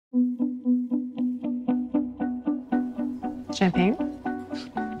Champagne?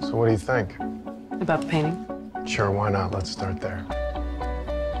 So what do you think? About the painting? Sure, why not? Let's start there.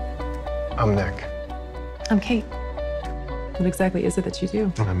 I'm Nick. I'm Kate. What exactly is it that you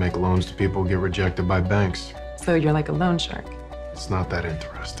do? I make loans to people who get rejected by banks. So you're like a loan shark. It's not that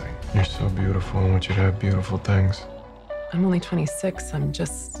interesting. You're so beautiful. I want you to have beautiful things. I'm only 26. I'm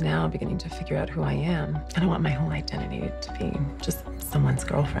just now beginning to figure out who I am. I don't want my whole identity to be just someone's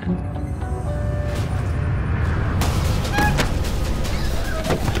girlfriend.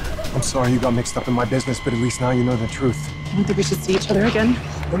 I'm sorry you got mixed up in my business, but at least now you know the truth. I don't think we should see each other again.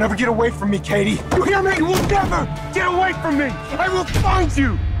 You'll never get away from me, Katie. You hear me? You will never get away from me. I will find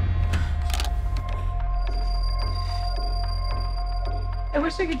you. I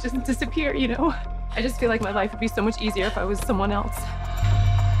wish I could just disappear, you know? I just feel like my life would be so much easier if I was someone else.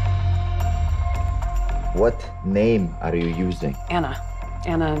 What name are you using? Anna.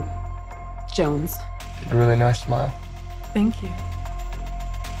 Anna Jones. A really nice smile. Thank you.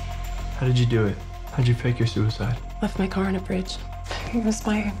 How did you do it? How'd you fake your suicide? Left my car on a bridge. It was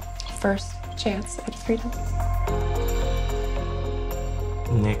my first chance at freedom.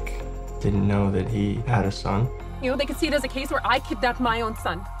 Nick didn't know that he had a son. You know, they could see it as a case where I kidnapped my own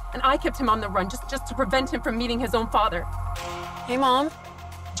son. And I kept him on the run just to prevent him from meeting his own father. Hey, Mom.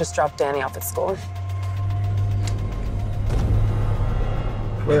 Just dropped Danny off at school.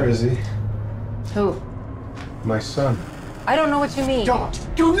 Where is he? Who? My son. I don't know what you mean.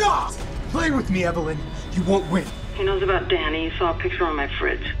 Do not play with me, Evelyn. You won't win. He knows about Danny. He saw a picture on my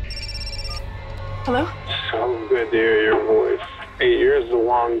fridge. Hello? So good to hear your voice. 8 years is a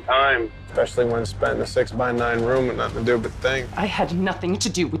long time. Especially when spent in a 6x9 room with nothing to do but think. I had nothing to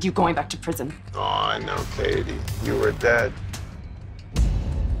do with you going back to prison. Oh, I know, Katie. You were dead.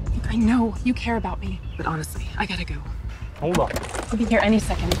 Look, I know you care about me, but honestly, I gotta go. Hold on. I'll be here any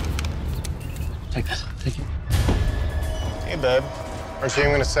second. Take this. Take it. Hey, babe. Aren't you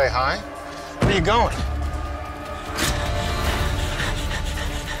even gonna say hi? Where are you going?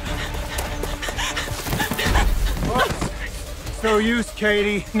 No use,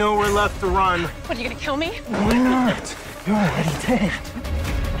 Katie. Nowhere left to run. What, are you gonna kill me? Why not? You're already dead.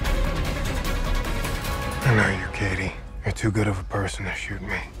 I know you, Katie. You're too good of a person to shoot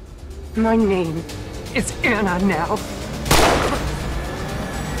me. My name is Anna now.